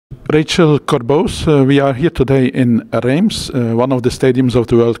Rachel Corboz, we are here today in Reims, one of the stadiums of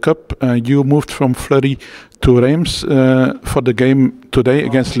the World Cup. You moved from Fleury to Reims for the game today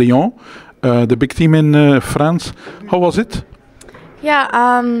against Lyon, the big team in France. How was it? Yeah,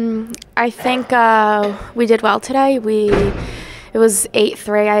 I think we did well today. It was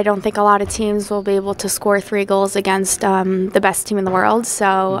 8-3. I don't think a lot of teams will be able to score 3 goals against the best team in the world.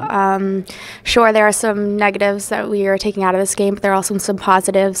 So, sure, there are some negatives that we are taking out of this game, but there are also some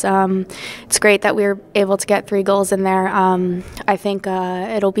positives. It's great that we were able to get 3 goals in there. I think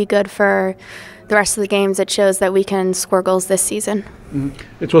it'll be good for the rest of the games. It shows that we can score goals this season.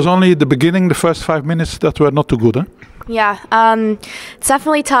 It was only the beginning, the first 5 minutes that were not too good, huh? Yeah, it's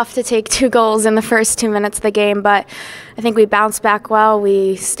definitely tough to take 2 goals in the first 2 minutes of the game, but I think we bounced back well.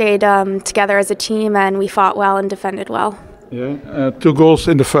 We stayed together as a team, and we fought well and defended well. Yeah, 2 goals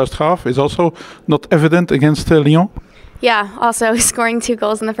in the first half is also not evident against Lyon. Yeah, also scoring 2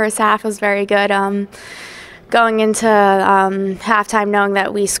 goals in the first half was very good. Going into halftime knowing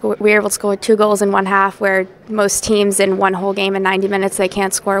that we were able to score 2 goals in one half, where most teams in one whole game in 90 minutes, they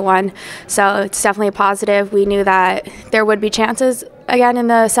can't score 1. So it's definitely a positive. We knew that there would be chances again in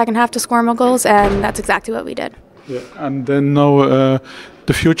the second half to score more goals, and that's exactly what we did. Yeah, and then now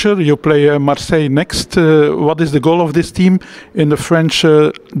the future, you play Marseille next. What is the goal of this team in the French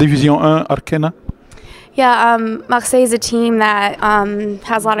Division 1 Arcana? Yeah, Marseille is a team that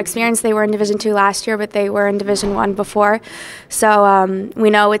has a lot of experience. They were in Division 2 last year, but they were in Division 1 before. So we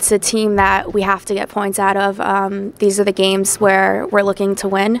know it's a team that we have to get points out of. These are the games where we're looking to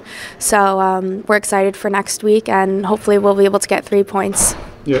win. So we're excited for next week, and hopefully we'll be able to get 3 points.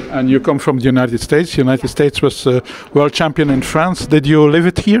 Yeah, and you come from the United States. United States was world champion in France. Did you live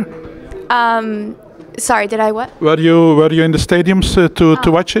it here? Sorry, did I what? Were you in the stadiums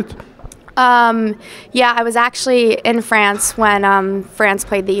to watch it? Yeah, I was actually in France when France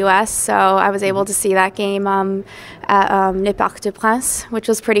played the US, so I was able to see that game at Le Parc des Princes, which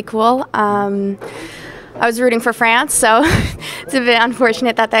was pretty cool. I was rooting for France, so it's a bit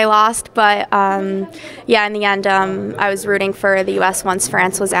unfortunate that they lost, but yeah, in the end, I was rooting for the US once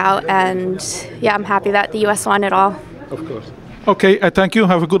France was out, and yeah, I'm happy that the US won it all. Of course. Okay, I thank you.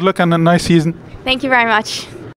 Have a good luck and a nice season. Thank you very much.